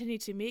you're continuing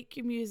to make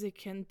your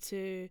music and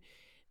to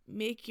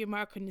make your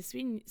mark on the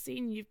scene.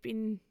 You've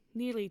been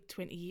nearly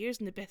 20 years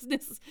in the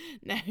business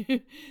now.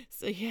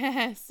 So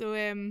yeah,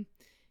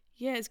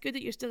 yeah, it's good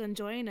that you're still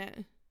enjoying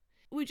it.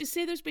 What would you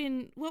say has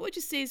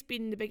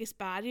been the biggest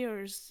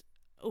barriers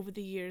over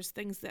the years,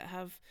 things that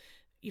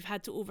you've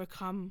had to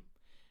overcome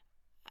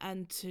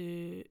and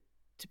to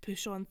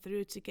push on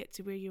through to get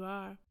to where you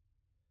are?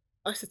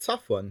 That's a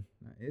tough one,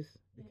 that is.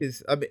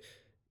 Because, I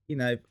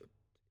mean,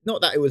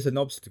 not that it was an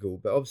obstacle,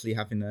 but obviously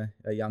having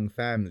a young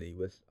family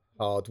was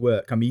hard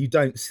work. I mean, you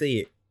don't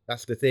see it.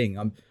 That's the thing.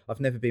 I've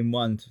never been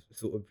one to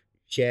sort of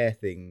share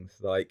things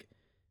like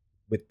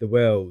with the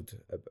world,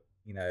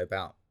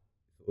 about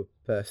sort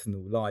of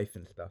personal life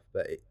and stuff.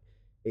 But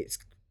it's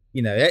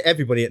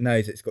everybody that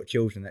knows it's got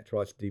children that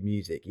tries to do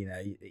music.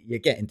 You're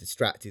getting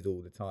distracted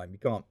all the time. You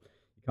can't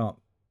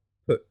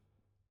put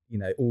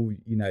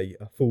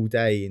a full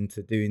day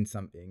into doing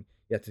something.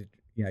 You have to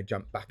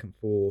jump back and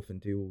forth and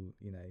do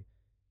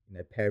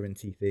all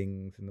parenty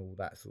things and all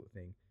that sort of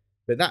thing.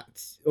 But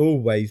that's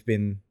always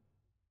been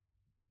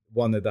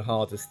one of the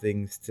hardest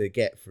things to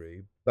get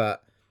through.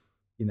 But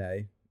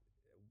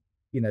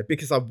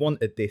because I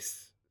wanted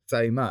this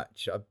so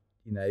much.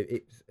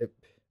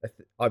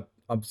 I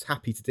was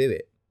happy to do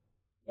it,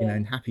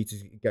 and happy to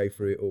go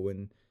through it all.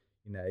 And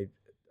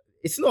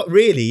it's not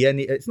really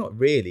an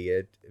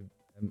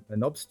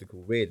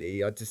obstacle,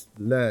 really. I just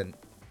learned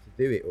to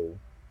do it all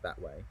that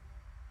way.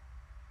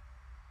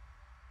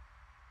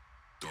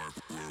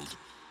 Dark world.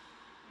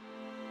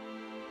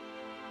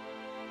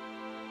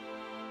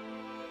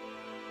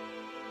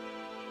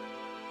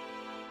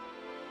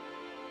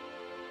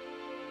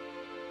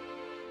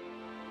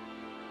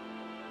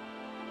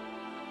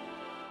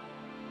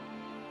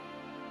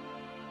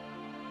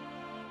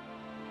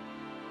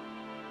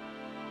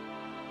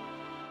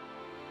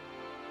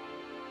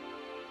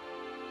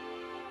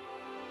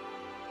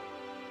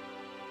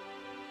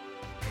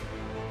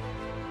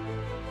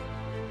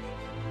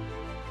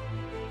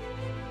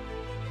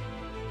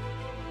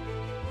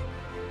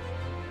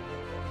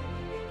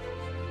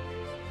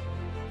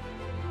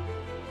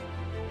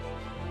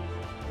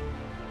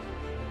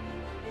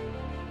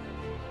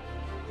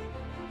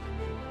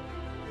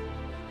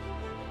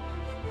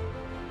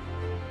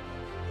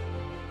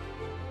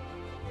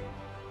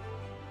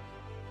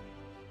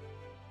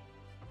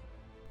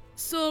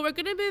 So we're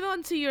going to move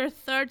on to your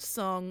third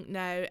song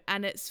now,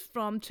 and it's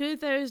from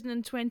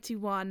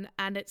 2021,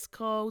 and it's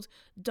called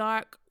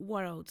Dark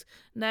World.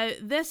 Now,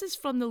 this is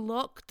from the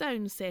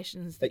lockdown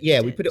sessions that you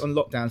we did. put it on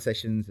lockdown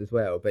sessions as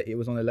well, but it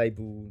was on a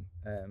label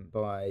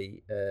by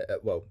a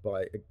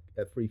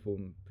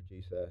freeform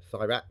producer,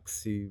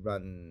 Cyrax, who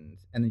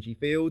runs Energy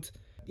Field.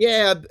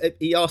 Yeah,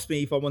 he asked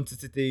me if I wanted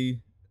to do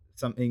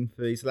something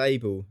for his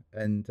label,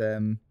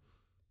 and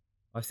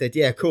I said,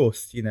 yeah, of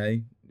course. He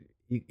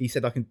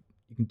said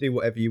you can do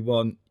whatever you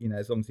want,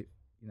 as long as it,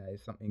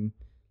 something,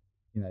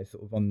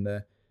 sort of on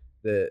the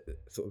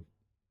sort of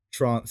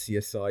trancier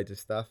side of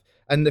stuff.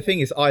 And the thing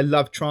is, I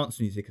love trance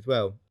music as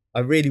well. I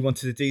really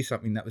wanted to do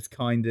something that was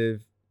kind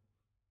of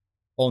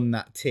on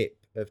that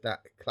tip of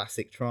that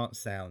classic trance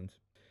sound.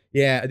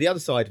 Yeah, the other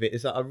side of it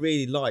is that I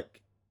really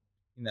like,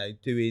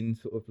 doing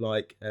sort of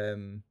like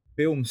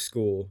film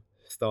score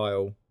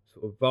style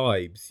sort of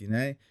vibes,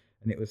 and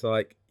it was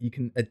like you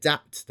can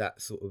adapt that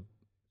sort of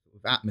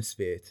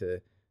atmosphere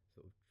to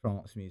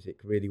trance music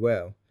really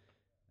well.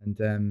 And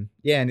and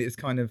it was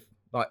kind of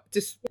like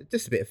just a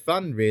bit of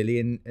fun, really,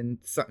 and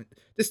something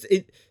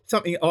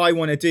something I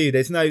want to do.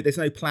 There's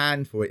no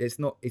plan for it. It's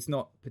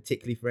not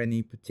particularly for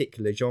any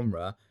particular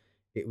genre.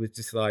 It was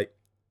just like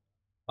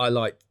I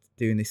liked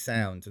doing this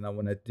sound and I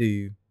want to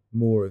do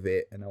more of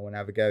it, and I want to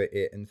have a go at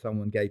it, and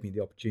someone gave me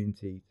the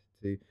opportunity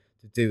to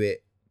do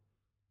it,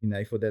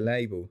 for their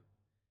label.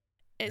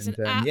 It's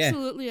an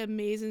absolutely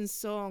amazing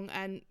song,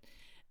 and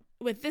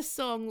with this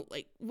song,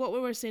 like what we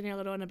were saying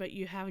earlier on about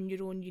you having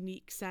your own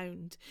unique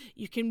sound,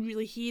 you can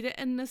really hear it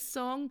in this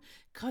song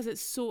because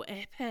it's so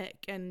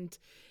epic, and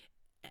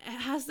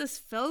it has this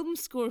film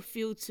score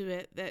feel to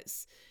it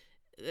that's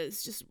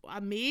just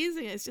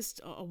amazing. It's just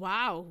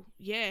wow,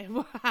 yeah,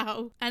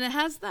 wow. And it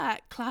has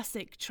that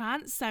classic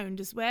trance sound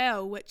as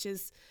well, which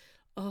is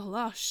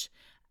lush,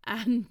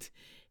 and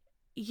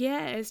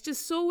yeah, it's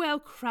just so well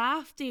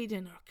crafted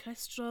and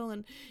orchestral,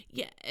 and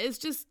yeah, it's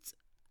just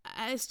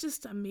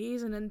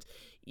amazing. And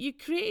you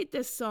created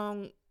this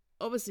song,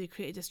 obviously you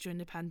created this during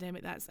the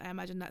pandemic. I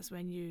imagine that's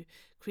when you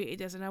created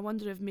this, and I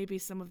wonder if maybe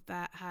some of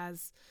that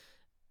has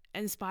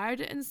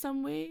inspired it in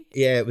some way.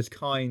 Yeah, it was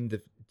kind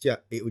of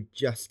it would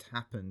just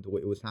happened, or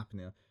it was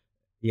happening.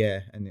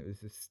 Yeah, and it was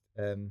just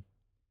we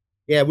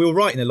were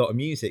writing a lot of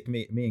music.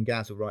 Me and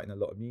Gaz were writing a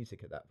lot of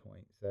music at that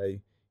point. So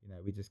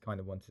we just kind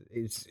of wanted.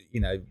 It's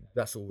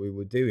that's all we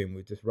were doing.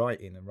 We were just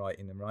writing and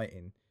writing and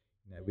writing.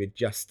 I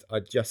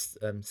just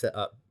set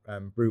up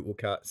Brutal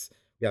Cuts.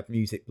 We have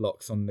music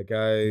blocks on the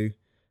go.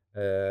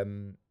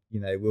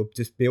 We're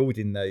just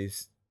building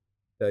those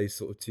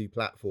sort of two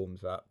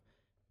platforms up.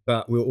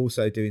 But we're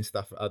also doing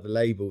stuff for other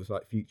labels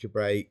like Future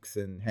Breaks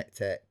and Het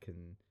Tech,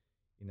 and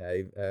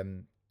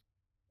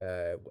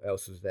what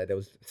else was there? There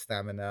was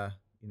Stamina,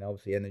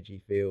 obviously Energy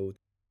Field.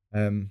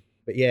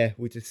 But yeah,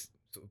 we just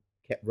sort of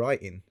kept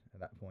writing at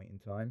that point in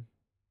time.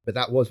 But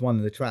that was one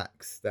of the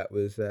tracks that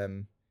was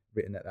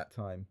written at that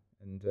time,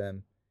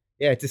 and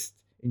just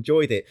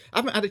enjoyed it. I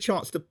haven't had a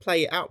chance to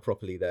play it out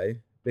properly though,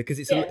 because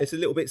it's a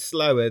little bit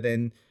slower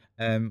than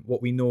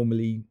what we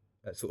normally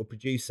sort of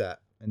produce at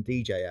and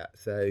DJ at.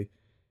 So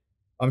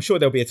I'm sure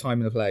there'll be a time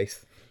and a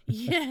place.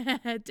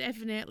 Yeah,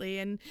 definitely.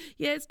 And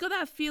yeah, it's got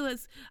that feel.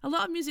 It's a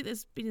lot of music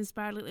that's been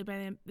inspired lately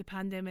by the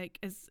pandemic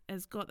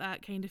has got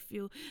that kind of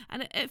feel,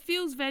 and it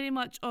feels very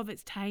much of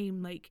its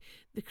time, like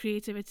the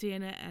creativity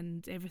in it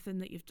and everything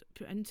that you've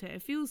put into it.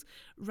 It feels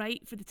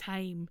right for the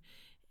time.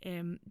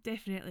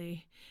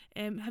 Definitely.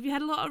 Have you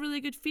had a lot of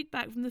really good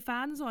feedback from the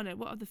fans on it?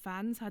 What have the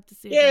fans had to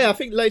say? Yeah, I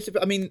think loads of.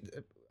 I mean,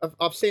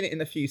 I've seen it in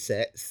a few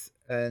sets,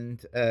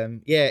 and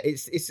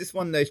it's just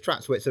one of those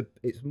tracks where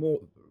it's more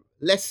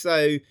less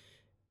so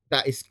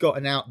that it's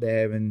gotten out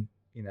there and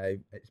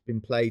it's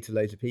been played to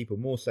loads of people.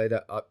 More so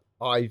that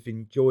I've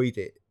enjoyed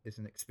it as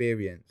an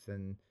experience,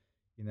 and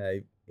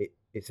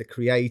it's a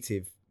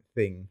creative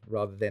thing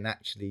rather than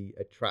actually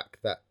a track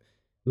that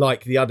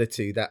like the other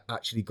two that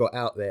actually got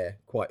out there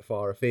quite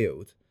far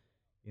afield.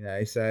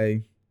 So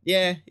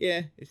yeah,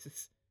 it's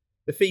just,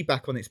 the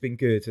feedback on it's been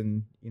good,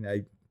 and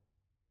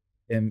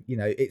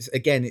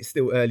it's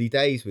still early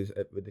days with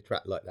a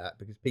track like that,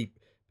 because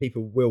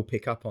people will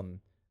pick up on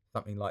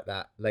something like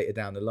that later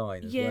down the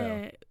line as well.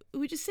 Yeah.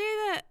 Would you say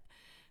that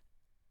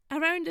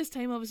around this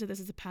time, obviously this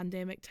is a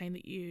pandemic time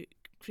that you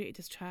created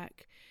this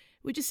track,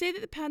 would you say that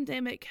the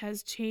pandemic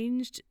has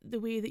changed the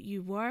way that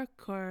you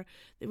work or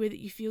the way that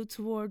you feel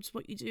towards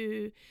what you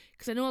do?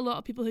 Because I know a lot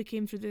of people who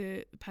came through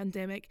the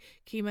pandemic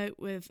came out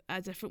with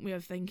a different way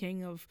of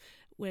thinking of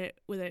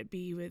whether it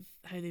be with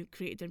how they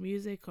created their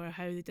music or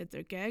how they did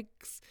their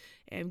gigs,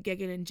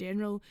 gigging in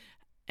general.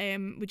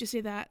 Would you say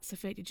that's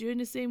affected you in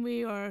the same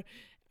way, or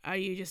are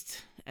you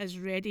just as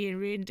ready and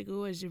raring to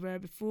go as you were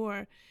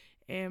before?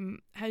 How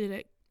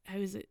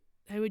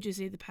would you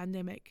say the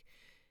pandemic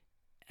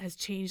has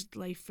changed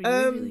life for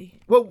you, really?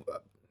 Well,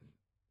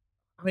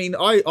 I mean,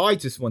 I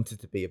just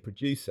wanted to be a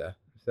producer.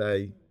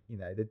 So,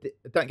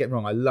 don't get me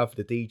wrong, I love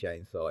the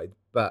DJing side,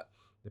 but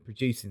the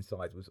producing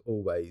side was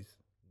always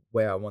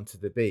where I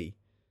wanted to be.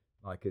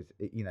 Like,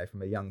 as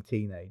from a young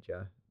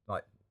teenager,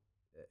 like,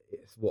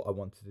 it's what I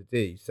wanted to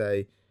do.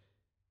 So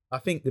I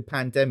think the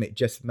pandemic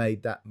just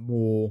made that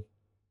more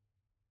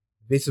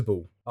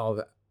visible.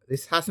 Oh,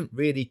 this hasn't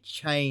really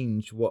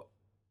changed what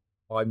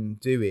I'm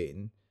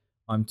doing.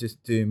 I'm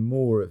just doing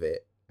more of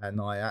it,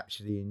 and I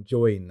actually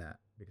enjoying that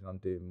because I'm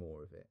doing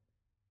more of it.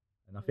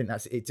 And I think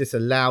it just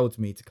allowed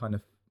me to kind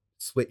of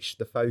switch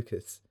the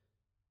focus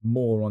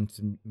more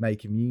onto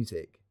making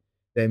music.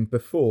 Then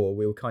before,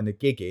 we were kind of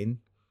gigging,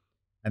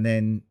 and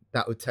then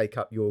that would take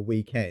up your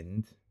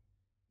weekend,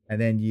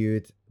 and then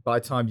by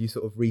the time you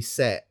sort of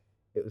reset,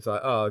 it was like,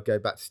 oh, I'll go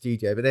back to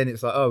studio. But then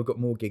it's like, oh, we've got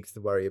more gigs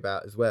to worry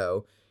about as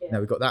well. Yeah.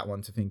 We've got that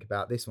one to think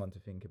about, this one to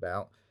think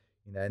about,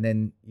 and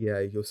then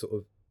you're sort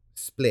of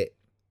split.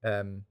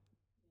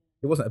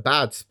 It wasn't a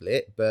bad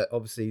split, but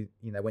obviously,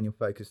 when you're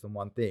focused on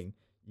one thing,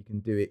 you can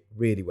do it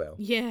really well.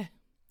 Yeah,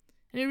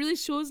 and it really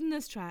shows in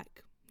this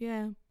track.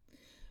 Yeah.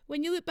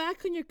 When you look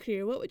back on your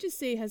career, what would you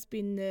say has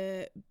been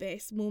the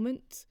best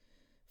moment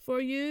for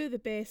you, the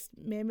best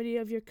memory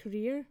of your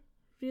career,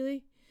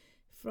 really,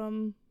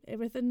 from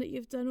everything that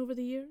you've done over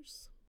the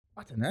years?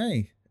 I don't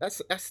know. That's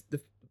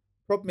the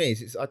problem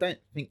is I don't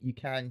think you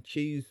can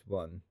choose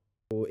one.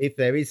 Or if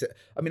there is,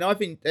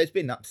 there's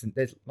been ups and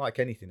there's, like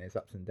anything, there's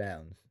ups and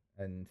downs,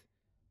 and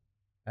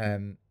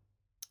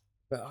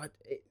but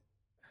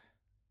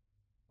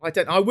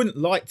I wouldn't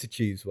like to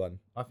choose one.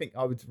 I think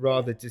I would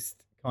rather just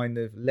kind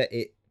of let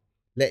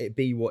it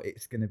be what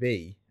it's going to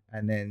be,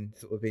 and then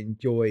sort of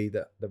enjoy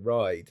the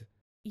ride.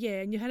 Yeah,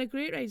 and you had a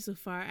great ride so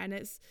far, and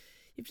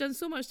you've done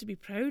so much to be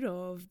proud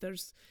of.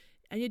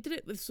 And you did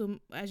it with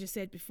as you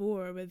said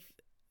before,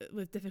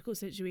 with difficult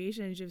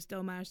situations. You've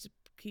still managed to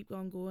keep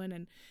on going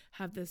and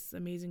have this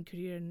amazing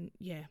career, and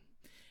yeah,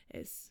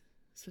 it's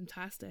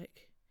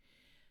fantastic.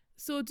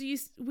 So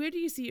where do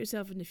you see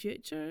yourself in the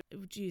future?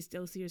 Do you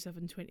still see yourself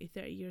in 20,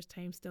 30 years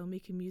time still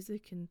making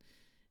music and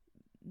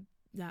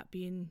that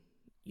being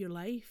your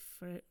life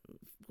for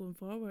going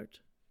forward?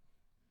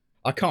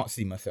 I can't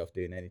see myself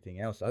doing anything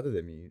else other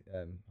than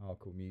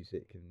hardcore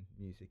music and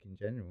music in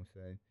general. So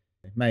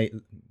may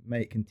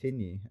it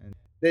continue. And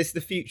there's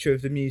the future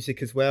of the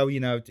music as well.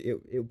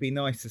 It'll be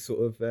nice to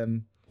sort of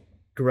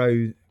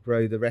grow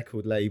the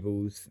record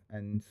labels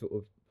and sort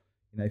of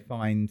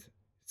find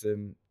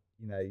some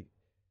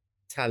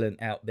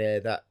talent out there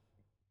that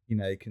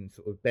can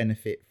sort of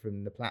benefit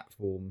from the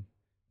platform,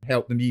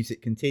 help the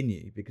music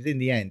continue, because in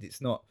the end it's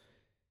not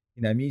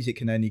music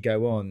can only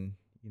go on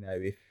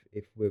if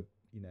we're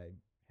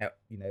help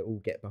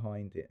all get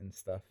behind it and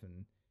stuff,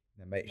 and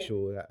make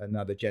sure that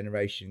another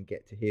generation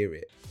get to hear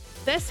it.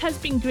 This has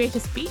been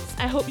Greatest Beats.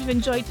 I hope you've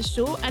enjoyed the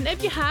show, and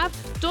if you have,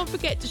 don't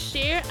forget to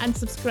share and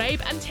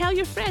subscribe and tell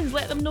your friends,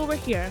 let them know we're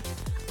here.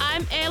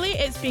 I'm Ellie,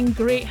 it's been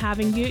great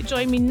having you.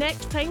 Join me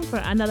next time for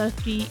another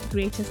 3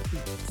 Greatest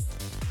Beats.